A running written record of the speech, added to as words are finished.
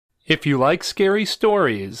If you like scary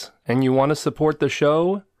stories and you want to support the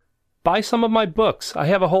show, buy some of my books. I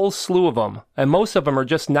have a whole slew of them, and most of them are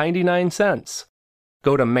just 99 cents.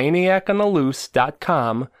 Go to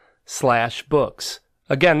maniacontheloose.com/books.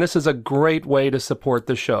 Again, this is a great way to support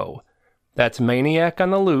the show. That's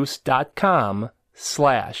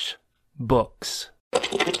maniacontheloose.com/books.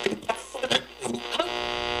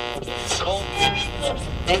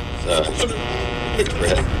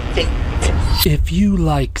 If you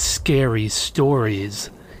like scary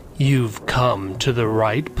stories, you've come to the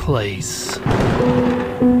right place.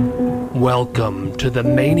 Welcome to the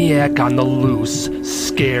Maniac on the Loose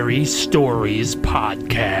Scary Stories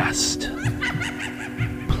podcast.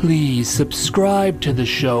 Please subscribe to the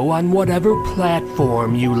show on whatever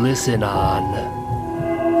platform you listen on.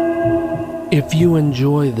 If you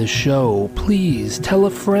enjoy the show, please tell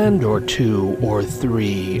a friend or two or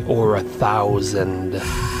three or 1,000.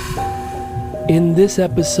 In this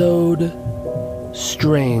episode,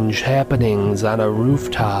 strange happenings on a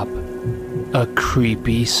rooftop, a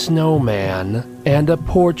creepy snowman, and a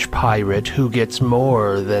porch pirate who gets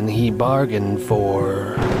more than he bargained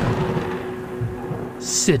for.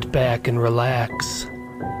 Sit back and relax.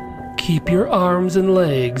 Keep your arms and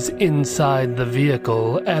legs inside the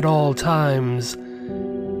vehicle at all times,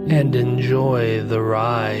 and enjoy the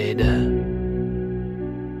ride.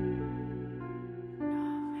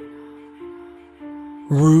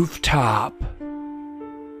 Rooftop.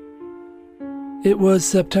 It was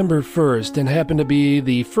September 1st and happened to be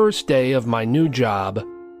the first day of my new job.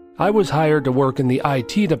 I was hired to work in the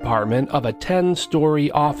IT department of a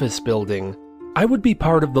 10-story office building. I would be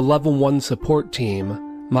part of the Level 1 support team.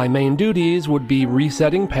 My main duties would be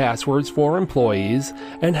resetting passwords for employees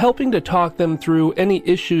and helping to talk them through any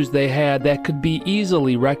issues they had that could be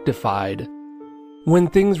easily rectified. When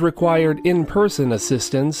things required in-person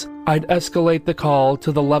assistance, I'd escalate the call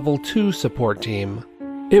to the Level 2 support team.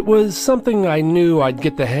 It was something I knew I'd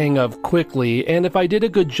get the hang of quickly, and if I did a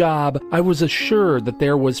good job, I was assured that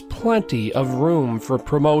there was plenty of room for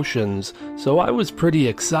promotions, so I was pretty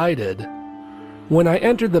excited. When I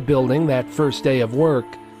entered the building that first day of work,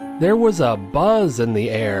 there was a buzz in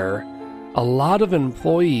the air. A lot of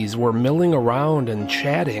employees were milling around and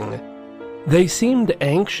chatting. They seemed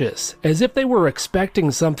anxious, as if they were expecting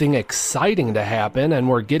something exciting to happen and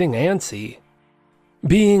were getting antsy.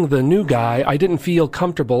 Being the new guy, I didn't feel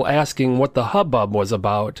comfortable asking what the hubbub was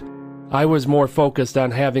about. I was more focused on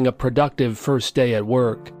having a productive first day at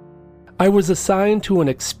work. I was assigned to an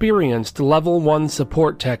experienced Level 1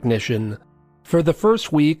 support technician. For the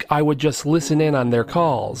first week, I would just listen in on their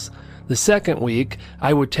calls. The second week,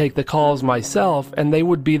 I would take the calls myself, and they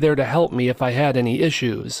would be there to help me if I had any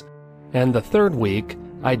issues. And the third week,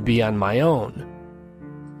 I'd be on my own.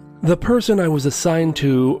 The person I was assigned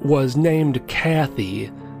to was named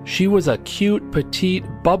Kathy. She was a cute, petite,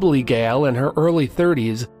 bubbly gal in her early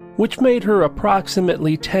 30s, which made her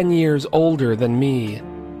approximately 10 years older than me.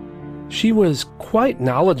 She was quite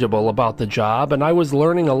knowledgeable about the job, and I was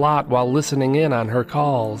learning a lot while listening in on her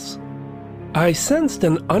calls. I sensed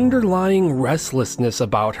an underlying restlessness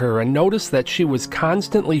about her and noticed that she was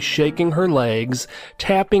constantly shaking her legs,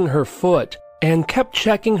 tapping her foot, and kept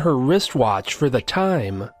checking her wristwatch for the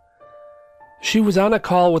time. She was on a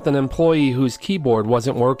call with an employee whose keyboard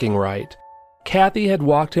wasn't working right. Kathy had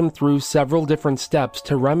walked him through several different steps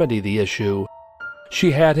to remedy the issue.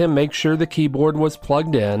 She had him make sure the keyboard was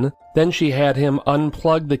plugged in, then she had him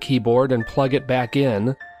unplug the keyboard and plug it back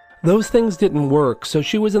in. Those things didn't work, so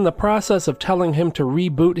she was in the process of telling him to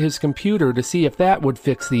reboot his computer to see if that would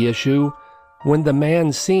fix the issue, when the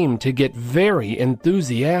man seemed to get very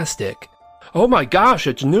enthusiastic. "Oh my gosh,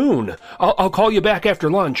 it's noon! I'll call you back after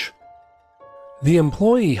lunch." The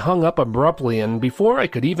employee hung up abruptly, and before I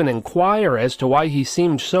could even inquire as to why he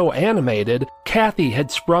seemed so animated, Kathy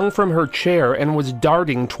had sprung from her chair and was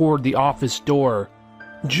darting toward the office door.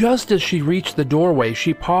 Just as she reached the doorway,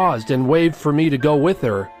 she paused and waved for me to go with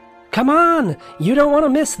her. "Come on, you don't want to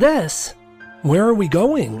miss this." "Where are we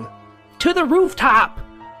going?" "To the rooftop."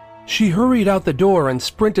 She hurried out the door and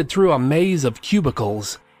sprinted through a maze of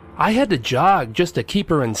cubicles. I had to jog just to keep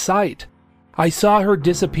her in sight. I saw her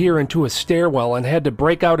disappear into a stairwell and had to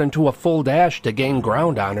break out into a full dash to gain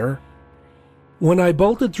ground on her. When I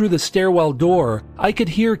bolted through the stairwell door, I could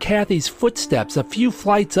hear Kathy's footsteps a few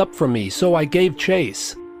flights up from me, so I gave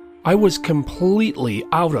chase. I was completely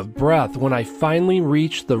out of breath when I finally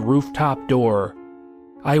reached the rooftop door.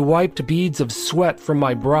 I wiped beads of sweat from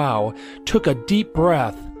my brow, took a deep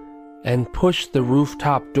breath, and pushed the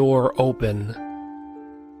rooftop door open.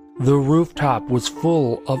 The rooftop was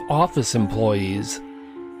full of office employees.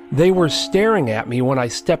 They were staring at me when I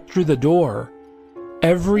stepped through the door.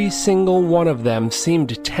 Every single one of them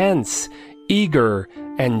seemed tense, eager,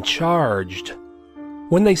 and charged.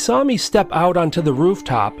 When they saw me step out onto the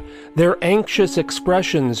rooftop, their anxious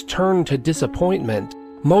expressions turned to disappointment.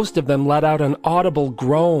 Most of them let out an audible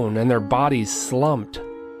groan and their bodies slumped.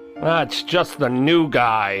 "That's just the new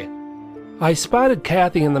guy." I spotted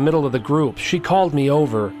Kathy in the middle of the group. She called me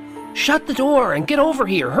over. Shut the door and get over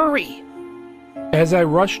here, hurry! As I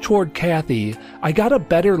rushed toward Kathy, I got a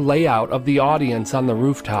better layout of the audience on the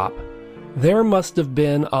rooftop. There must have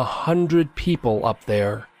been 100 people up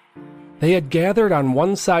there. They had gathered on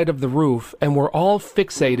one side of the roof and were all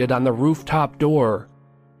fixated on the rooftop door.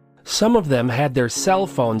 Some of them had their cell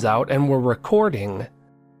phones out and were recording.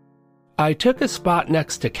 I took a spot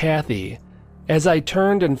next to Kathy. As I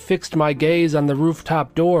turned and fixed my gaze on the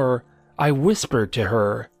rooftop door, I whispered to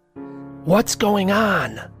her, "What's going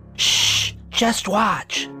on?" Shh, just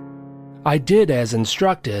watch. I did as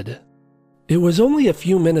instructed. It was only a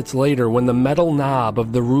few minutes later when the metal knob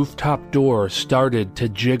of the rooftop door started to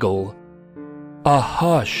jiggle. A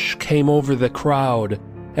hush came over the crowd,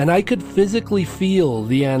 and I could physically feel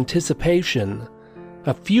the anticipation.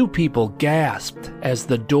 A few people gasped as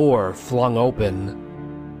the door flung open.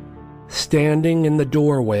 Standing in the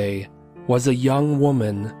doorway was a young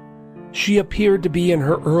woman. She appeared to be in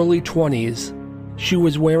her early 20s. She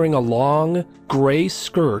was wearing a long, gray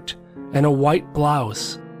skirt and a white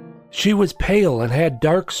blouse. She was pale and had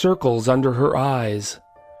dark circles under her eyes.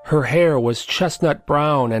 Her hair was chestnut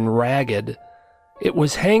brown and ragged. It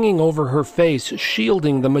was hanging over her face,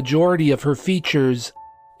 shielding the majority of her features,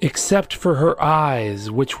 except for her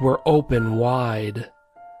eyes, which were open wide.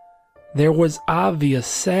 There was obvious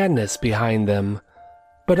sadness behind them,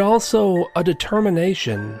 but also a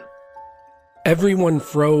determination. Everyone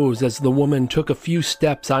froze as the woman took a few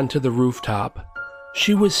steps onto the rooftop.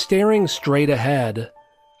 She was staring straight ahead.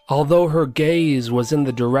 Although her gaze was in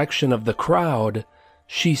the direction of the crowd,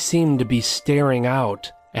 she seemed to be staring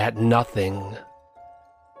out at nothing.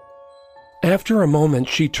 After a moment,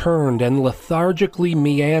 she turned and lethargically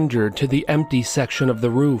meandered to the empty section of the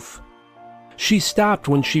roof. She stopped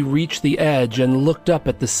when she reached the edge and looked up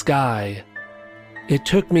at the sky. It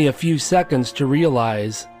took me a few seconds to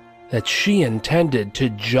realize that she intended to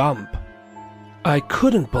jump. I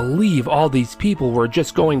couldn't believe all these people were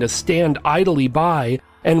just going to stand idly by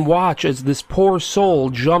and watch as this poor soul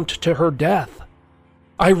jumped to her death.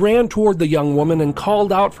 I ran toward the young woman and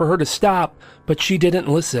called out for her to stop, but she didn't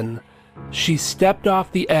listen. She stepped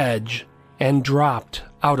off the edge and dropped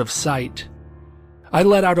out of sight. I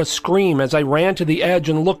let out a scream as I ran to the edge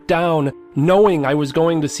and looked down, knowing I was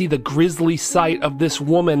going to see the grisly sight of this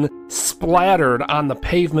woman splattered on the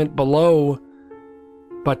pavement below.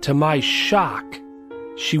 But to my shock,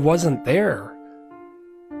 she wasn't there.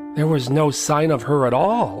 There was no sign of her at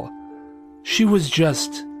all. She was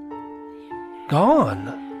just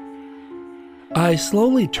gone. I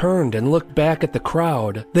slowly turned and looked back at the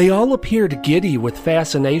crowd. They all appeared giddy with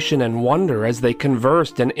fascination and wonder as they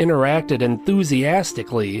conversed and interacted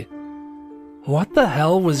enthusiastically. What the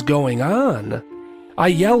hell was going on? I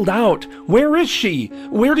yelled out, "Where is she?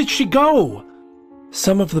 Where did she go?"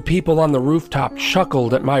 Some of the people on the rooftop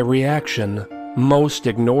chuckled at my reaction. Most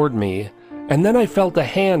ignored me, and then I felt a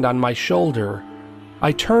hand on my shoulder.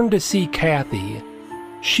 I turned to see Kathy.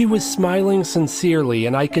 She was smiling sincerely,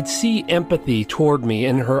 and I could see empathy toward me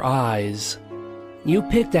in her eyes. You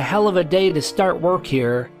picked a hell of a day to start work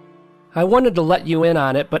here. I wanted to let you in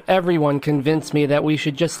on it, but everyone convinced me that we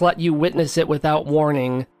should just let you witness it without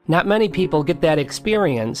warning. Not many people get that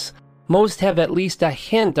experience. Most have at least a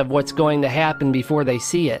hint of what's going to happen before they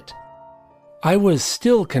see it. I was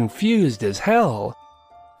still confused as hell.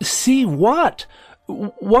 See what?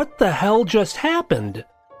 What the hell just happened?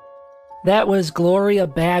 That was Gloria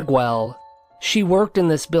Bagwell. She worked in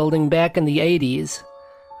this building back in the 80s.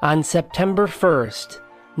 On September 1st,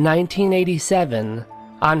 1987,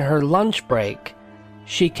 on her lunch break,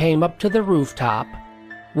 she came up to the rooftop,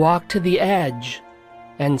 walked to the edge,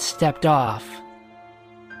 and stepped off.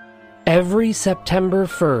 Every September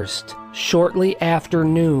 1st, shortly after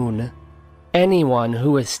noon, anyone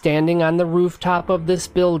who is standing on the rooftop of this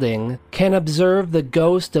building can observe the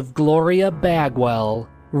ghost of Gloria Bagwell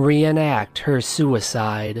reenact her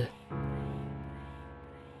suicide.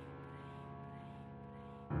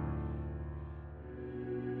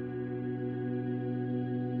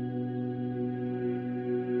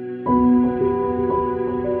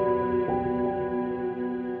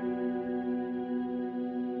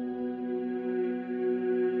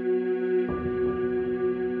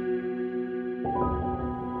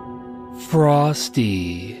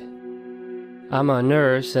 Frosty. I'm a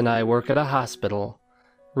nurse and I work at a hospital.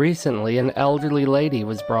 Recently, an elderly lady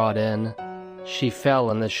was brought in. She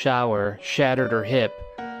fell in the shower, shattered her hip,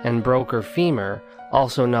 and broke her femur,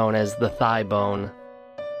 also known as the thigh bone.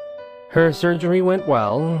 Her surgery went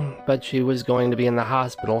well, but she was going to be in the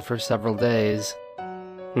hospital for several days.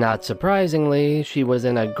 Not surprisingly, she was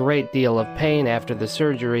in a great deal of pain after the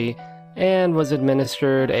surgery and was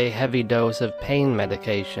administered a heavy dose of pain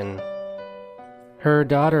medication. Her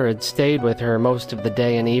daughter had stayed with her most of the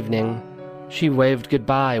day and evening. She waved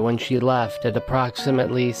goodbye when she left at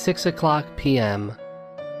approximately 6:00 p.m.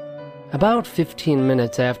 About 15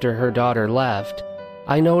 minutes after her daughter left,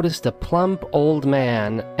 I noticed a plump old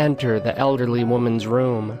man enter the elderly woman's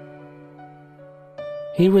room.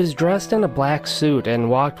 He was dressed in a black suit and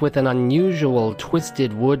walked with an unusual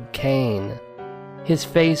twisted wood cane. His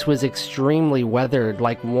face was extremely weathered,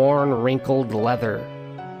 like worn, wrinkled leather.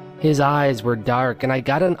 His eyes were dark, and I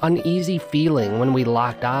got an uneasy feeling when we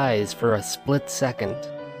locked eyes for a split second.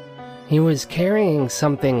 He was carrying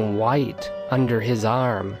something white under his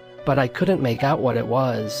arm, but I couldn't make out what it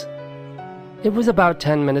was. It was about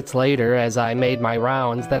 10 minutes later, as I made my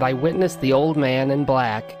rounds, that I witnessed the old man in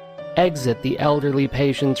black exit the elderly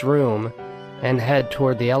patient's room and head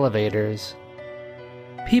toward the elevators.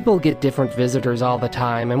 People get different visitors all the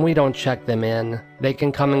time, and we don't check them in. They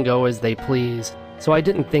can come and go as they please, so I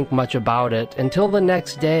didn't think much about it until the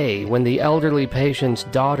next day when the elderly patient's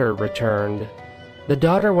daughter returned. The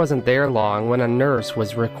daughter wasn't there long when a nurse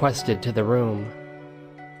was requested to the room.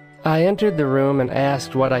 I entered the room and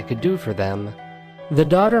asked what I could do for them. The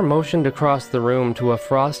daughter motioned across the room to a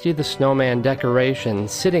Frosty the Snowman decoration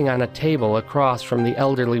sitting on a table across from the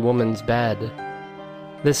elderly woman's bed.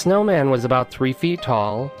 The snowman was about 3 feet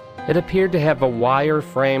tall. It appeared to have a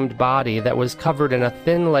wire-framed body that was covered in a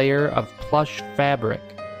thin layer of plush fabric.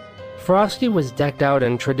 Frosty was decked out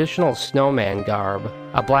in traditional snowman garb,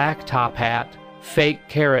 a black top hat, fake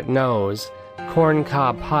carrot nose,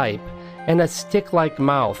 corncob pipe, and a stick-like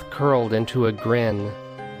mouth curled into a grin.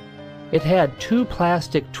 It had 2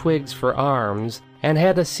 plastic twigs for arms and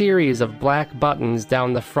had a series of black buttons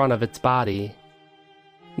down the front of its body.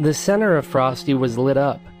 The center of Frosty was lit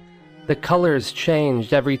up. The colors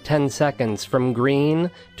changed every 10 seconds from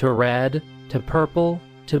green to red to purple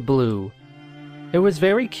to blue. It was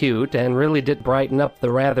very cute and really did brighten up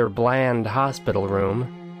the rather bland hospital room.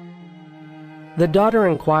 The daughter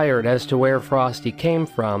inquired as to where Frosty came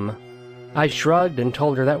from. I shrugged and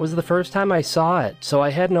told her that was the first time I saw it, so I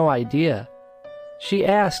had no idea. She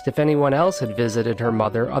asked if anyone else had visited her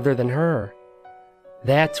mother other than her.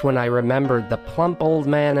 That's when I remembered the plump old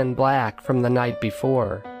man in black from the night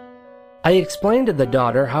before. I explained to the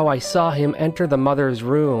daughter how I saw him enter the mother's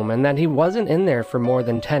room and that he wasn't in there for more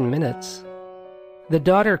than 10 minutes. The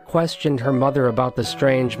daughter questioned her mother about the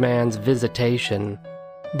strange man's visitation,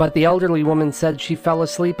 but the elderly woman said she fell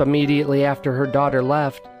asleep immediately after her daughter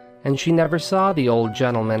left, and she never saw the old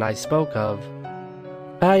gentleman I spoke of.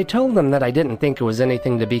 I told them that I didn't think it was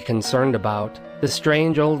anything to be concerned about. The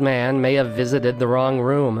strange old man may have visited the wrong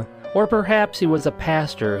room, or perhaps he was a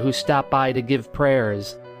pastor who stopped by to give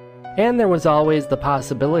prayers. And there was always the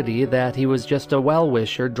possibility that he was just a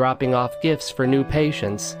well-wisher dropping off gifts for new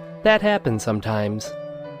patients. That happens sometimes.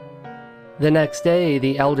 The next day,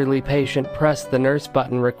 the elderly patient pressed the nurse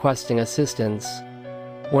button requesting assistance.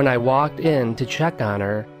 When I walked in to check on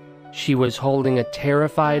her, she was holding a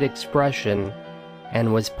terrified expression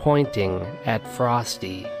and was pointing at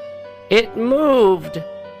Frosty. It moved!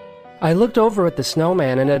 I looked over at the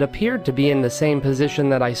snowman and it appeared to be in the same position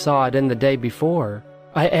that I saw it in the day before.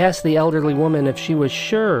 I asked the elderly woman if she was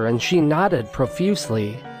sure, and she nodded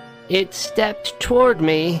profusely. It stepped toward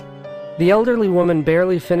me. The elderly woman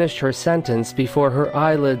barely finished her sentence before her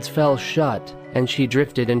eyelids fell shut and she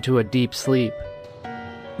drifted into a deep sleep.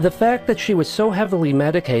 The fact that she was so heavily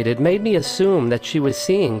medicated made me assume that she was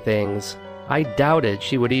seeing things. I doubted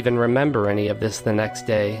she would even remember any of this the next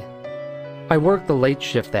day. I worked the late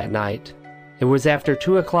shift that night. It was after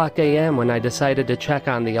 2:00 a.m. when I decided to check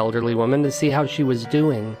on the elderly woman to see how she was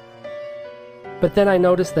doing. But then I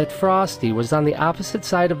noticed that Frosty was on the opposite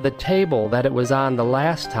side of the table that it was on the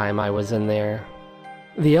last time I was in there.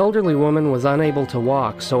 The elderly woman was unable to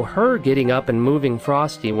walk, so her getting up and moving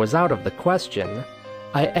Frosty was out of the question.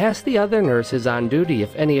 I asked the other nurses on duty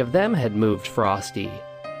if any of them had moved Frosty.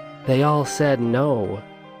 They all said no.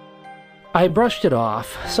 I brushed it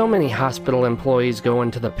off. So many hospital employees go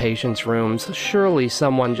into the patients' rooms. Surely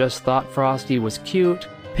someone just thought Frosty was cute,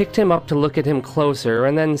 picked him up to look at him closer,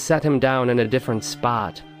 and then set him down in a different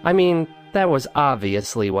spot. I mean, that was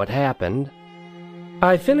obviously what happened.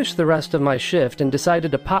 I finished the rest of my shift and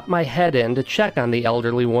decided to pop my head in to check on the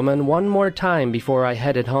elderly woman one more time before I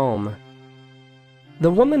headed home.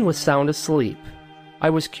 The woman was sound asleep. I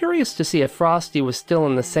was curious to see if Frosty was still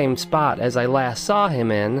in the same spot as I last saw him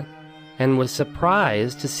in, and was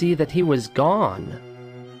surprised to see that he was gone.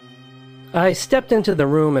 I stepped into the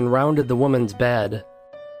room and rounded the woman's bed.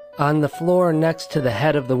 On the floor next to the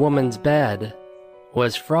head of the woman's bed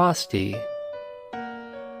was Frosty.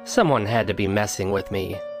 Someone had to be messing with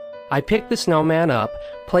me. I picked the snowman up,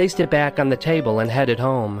 placed it back on the table, and headed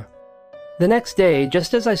home. The next day,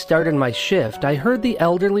 just as I started my shift, I heard the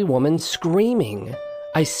elderly woman screaming.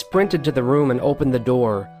 I sprinted to the room and opened the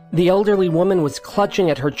door. The elderly woman was clutching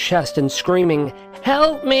at her chest and screaming,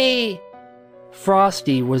 "Help me!"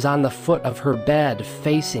 Frosty was on the foot of her bed,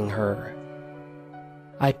 facing her.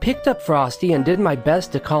 I picked up Frosty and did my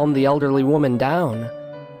best to calm the elderly woman down.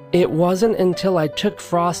 It wasn't until I took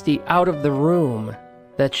Frosty out of the room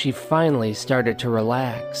that she finally started to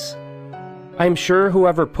relax. I'm sure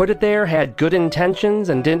whoever put it there had good intentions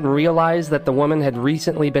and didn't realize that the woman had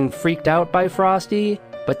recently been freaked out by Frosty,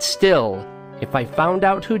 but still, if I found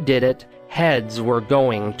out who did it, heads were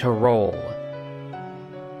going to roll.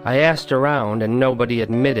 I asked around and nobody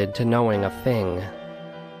admitted to knowing a thing.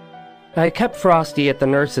 I kept Frosty at the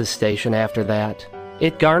nurse's station after that.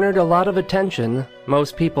 It garnered a lot of attention.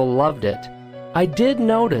 Most people loved it. I did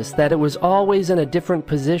notice that it was always in a different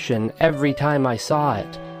position every time I saw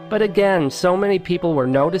it. But again, so many people were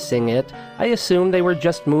noticing it, I assumed they were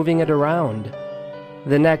just moving it around.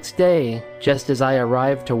 The next day, just as I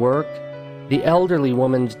arrived to work, the elderly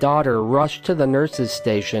woman's daughter rushed to the nurse's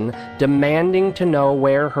station, demanding to know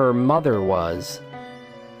where her mother was.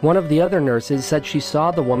 One of the other nurses said she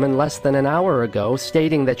saw the woman less than an hour ago,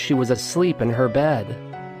 stating that she was asleep in her bed.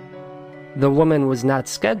 The woman was not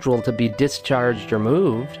scheduled to be discharged or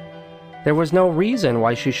moved. There was no reason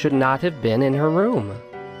why she should not have been in her room.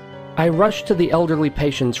 I rushed to the elderly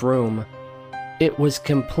patient's room. It was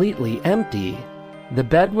completely empty. The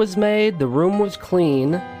bed was made, the room was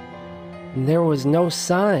clean, and there was no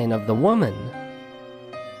sign of the woman.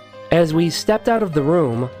 As we stepped out of the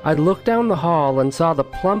room, I looked down the hall and saw the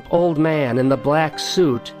plump old man in the black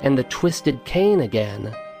suit and the twisted cane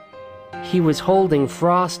again. He was holding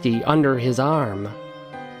Frosty under his arm.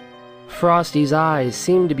 Frosty's eyes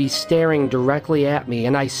seemed to be staring directly at me,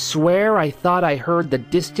 and I swear I thought I heard the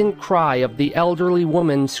distant cry of the elderly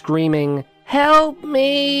woman screaming, "Help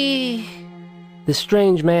me!" The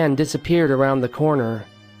strange man disappeared around the corner.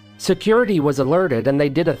 Security was alerted and they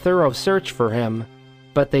did a thorough search for him,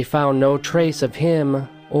 but they found no trace of him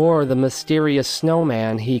or the mysterious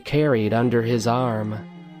snowman he carried under his arm.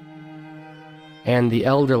 And the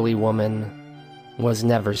elderly woman was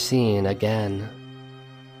never seen again.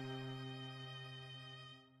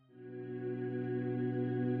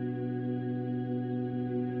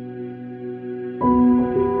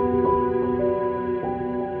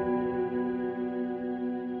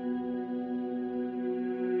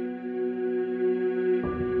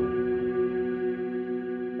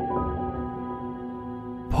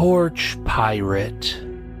 Porch Pirate.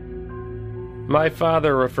 My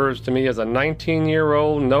father refers to me as a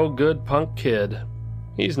 19-year-old no-good punk kid.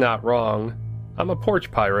 He's not wrong. I'm a porch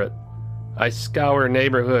pirate. I scour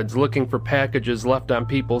neighborhoods looking for packages left on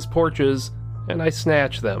people's porches, and I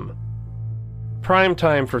snatch them. Prime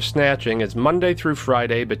time for snatching is Monday through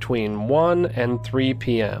Friday between 1 and 3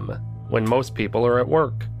 p.m., when most people are at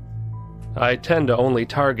work. I tend to only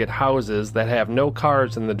target houses that have no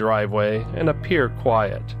cars in the driveway and appear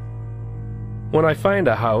quiet. When I find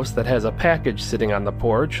a house that has a package sitting on the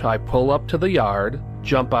porch, I pull up to the yard,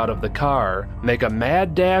 jump out of the car, make a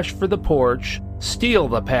mad dash for the porch, steal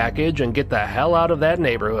the package, and get the hell out of that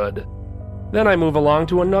neighborhood. Then I move along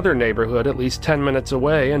to another neighborhood at least 10 minutes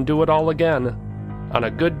away and do it all again. On a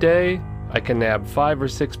good day, I can nab 5 or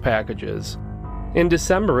 6 packages. In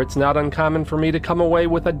December, it's not uncommon for me to come away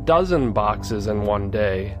with a dozen boxes in one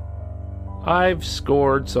day. I've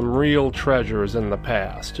scored some real treasures in the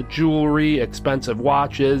past: jewelry, expensive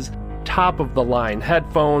watches, top-of-the-line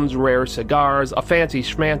headphones, rare cigars, a fancy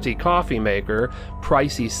schmancy coffee maker,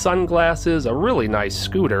 pricey sunglasses, a really nice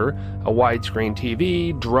scooter, a widescreen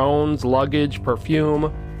TV, drones, luggage,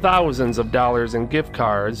 perfume, thousands of dollars in gift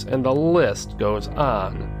cards, and the list goes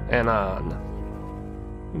on and on.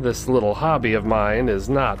 This little hobby of mine is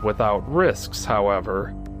not without risks,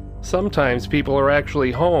 however. Sometimes people are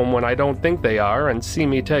actually home when I don't think they are and see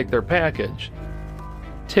me take their package.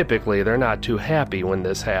 Typically, they're not too happy when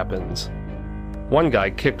this happens. One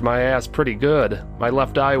guy kicked my ass pretty good. My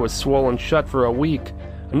left eye was swollen shut for a week.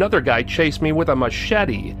 Another guy chased me with a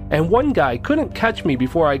machete, and one guy couldn't catch me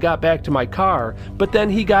before I got back to my car, but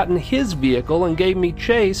then he got in his vehicle and gave me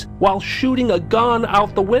chase while shooting a gun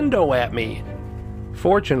out the window at me.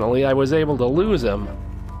 Fortunately, I was able to lose him,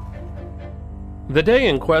 The day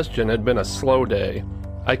in question had been a slow day.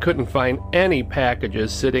 I couldn't find any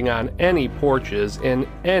packages sitting on any porches in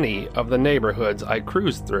any of the neighborhoods I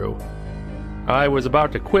cruised through. I was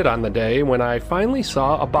about to quit on the day when I finally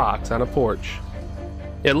saw a box on a porch.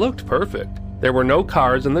 It looked perfect. There were no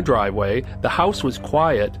cars in the driveway, the house was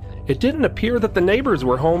quiet, it didn't appear that the neighbors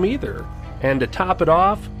were home either. And to top it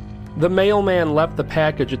off, the mailman left the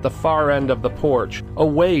package at the far end of the porch,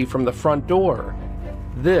 away from the front door.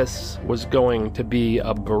 This was going to be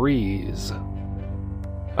a breeze.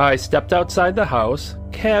 I stepped outside the house,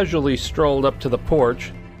 casually strolled up to the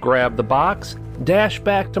porch, grabbed the box, dashed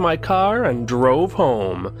back to my car, and drove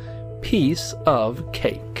home. Piece of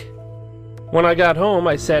cake. When I got home,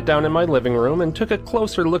 I sat down in my living room and took a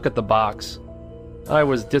closer look at the box. I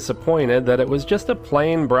was disappointed that it was just a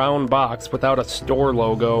plain brown box without a store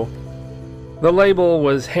logo. The label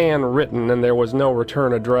was handwritten and there was no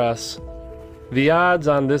return address. The odds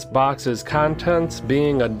on this box's contents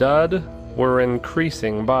being a dud were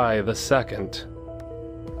increasing by the second.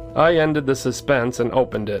 I ended the suspense and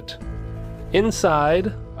opened it.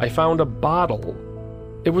 Inside, I found a bottle.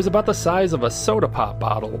 It was about the size of a soda pop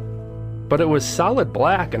bottle, but it was solid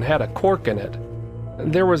black and had a cork in it.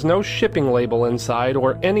 There was no shipping label inside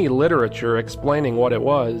or any literature explaining what it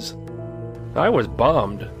was. I was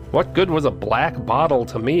bummed. What good was a black bottle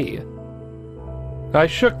to me? I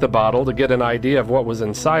shook the bottle to get an idea of what was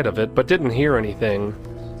inside of it, but didn't hear anything.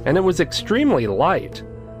 And it was extremely light.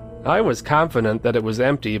 I was confident that it was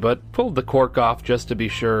empty, but pulled the cork off just to be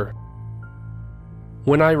sure.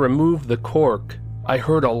 When I removed the cork, I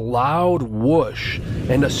heard a loud whoosh,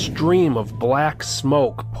 and a stream of black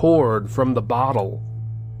smoke poured from the bottle.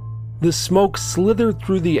 The smoke slithered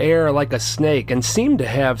through the air like a snake and seemed to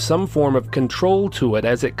have some form of control to it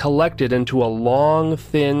as it collected into a long,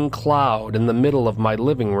 thin cloud in the middle of my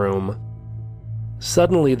living room.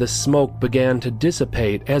 Suddenly, the smoke began to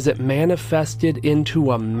dissipate as it manifested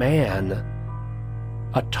into a man.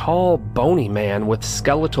 A tall, bony man with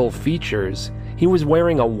skeletal features. He was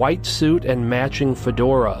wearing a white suit and matching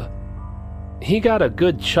fedora. He got a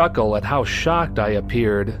good chuckle at how shocked I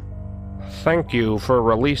appeared. "Thank you for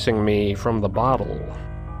releasing me from the bottle."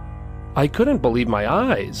 I couldn't believe my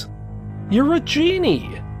eyes. "You're a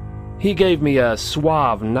genie!" He gave me a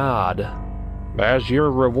suave nod. "As your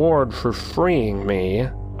reward for freeing me,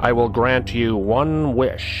 I will grant you one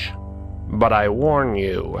wish. But I warn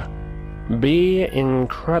you, be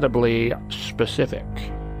incredibly specific."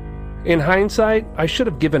 In hindsight, I should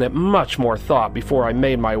have given it much more thought before I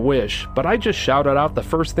made my wish, but I just shouted out the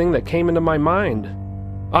first thing that came into my mind.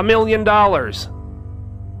 $1 million!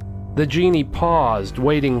 The genie paused,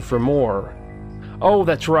 waiting for more. "Oh,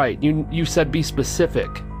 that's right, you said be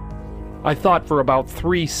specific." I thought for about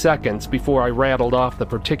 3 seconds before I rattled off the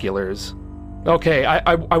particulars. "Okay,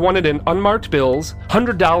 I wanted in unmarked bills,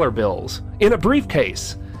 $100 bills, in a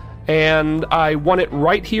briefcase, and I want it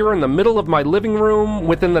right here in the middle of my living room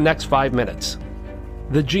within the next 5 minutes."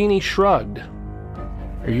 The genie shrugged.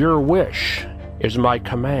 "Your wish is my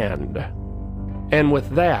command." And with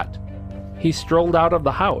that, he strolled out of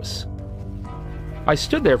the house. I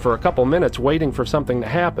stood there for a couple minutes waiting for something to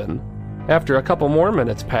happen. After a couple more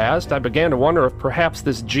minutes passed, I began to wonder if perhaps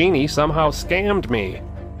this genie somehow scammed me.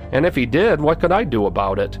 And if he did, what could I do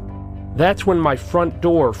about it? That's when my front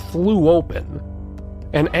door flew open.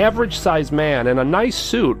 An average-sized man in a nice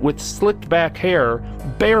suit with slicked back hair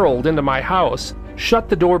barreled into my house, shut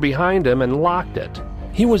the door behind him, and locked it.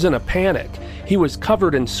 He was in a panic. He was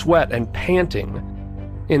covered in sweat and panting.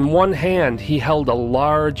 In one hand, he held a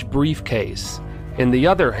large briefcase. In the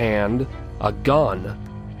other hand, a gun.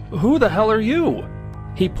 "Who the hell are you?"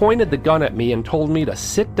 He pointed the gun at me and told me to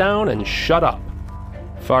sit down and shut up.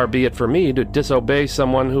 Far be it for me to disobey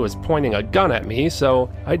someone who was pointing a gun at me, so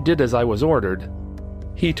I did as I was ordered.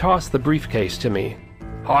 He tossed the briefcase to me.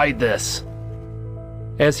 "Hide this."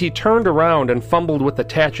 As he turned around and fumbled with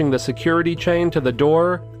attaching the security chain to the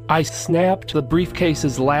door, I snapped the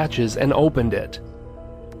briefcase's latches and opened it.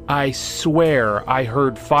 I swear I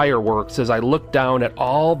heard fireworks as I looked down at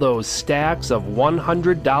all those stacks of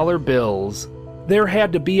 $100 bills. There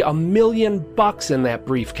had to be $1 million in that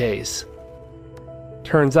briefcase.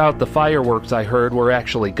 Turns out the fireworks I heard were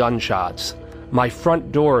actually gunshots. My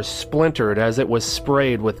front door splintered as it was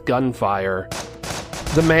sprayed with gunfire.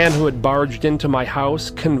 The man who had barged into my house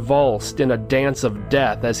convulsed in a dance of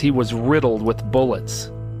death as he was riddled with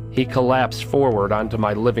bullets. He collapsed forward onto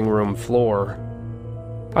my living room floor.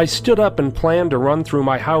 I stood up and planned to run through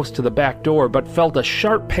my house to the back door, but felt a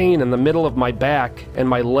sharp pain in the middle of my back and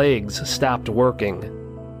my legs stopped working.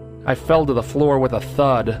 I fell to the floor with a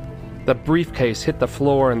thud. The briefcase hit the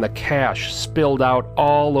floor and the cash spilled out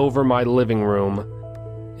all over my living room.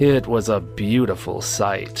 It was a beautiful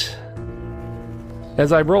sight.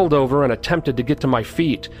 As I rolled over and attempted to get to my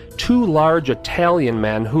feet, two large Italian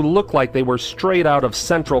men who looked like they were straight out of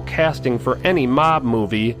central casting for any mob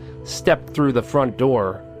movie stepped through the front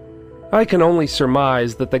door. I can only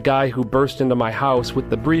surmise that the guy who burst into my house with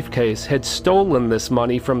the briefcase had stolen this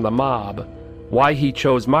money from the mob. Why he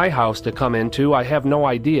chose my house to come into, I have no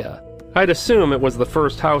idea. I'd assume it was the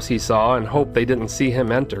first house he saw and hope they didn't see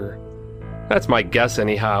him enter. That's my guess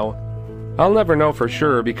anyhow. I'll never know for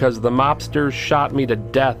sure because the mobsters shot me to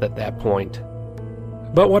death at that point.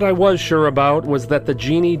 But what I was sure about was that the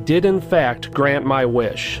genie did in fact grant my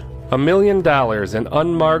wish. $1 million in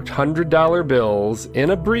unmarked $100 bills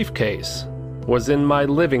in a briefcase was in my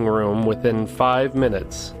living room within 5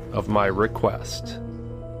 minutes of my request.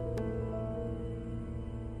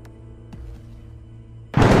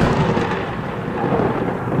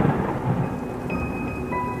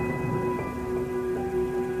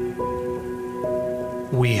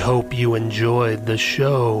 We hope you enjoyed the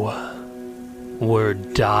show. We're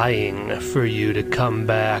dying for you to come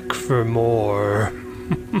back for more.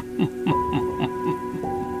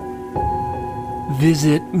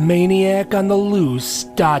 Visit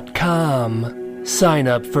maniacontheloose.com. Sign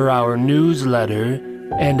up for our newsletter,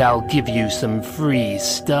 and I'll give you some free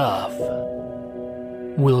stuff.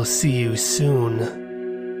 We'll see you soon.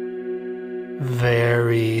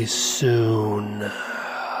 Very soon.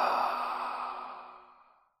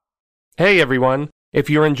 Hey everyone! If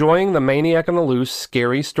you're enjoying the Maniac on the Loose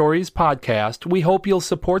Scary Stories podcast, we hope you'll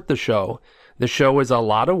support the show. The show is a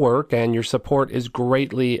lot of work and your support is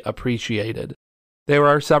greatly appreciated. There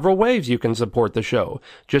are several ways you can support the show.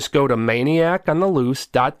 Just go to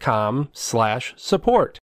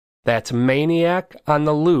maniacontheloose.com/support. That's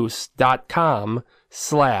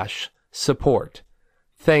maniacontheloose.com/support.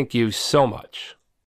 Thank you so much.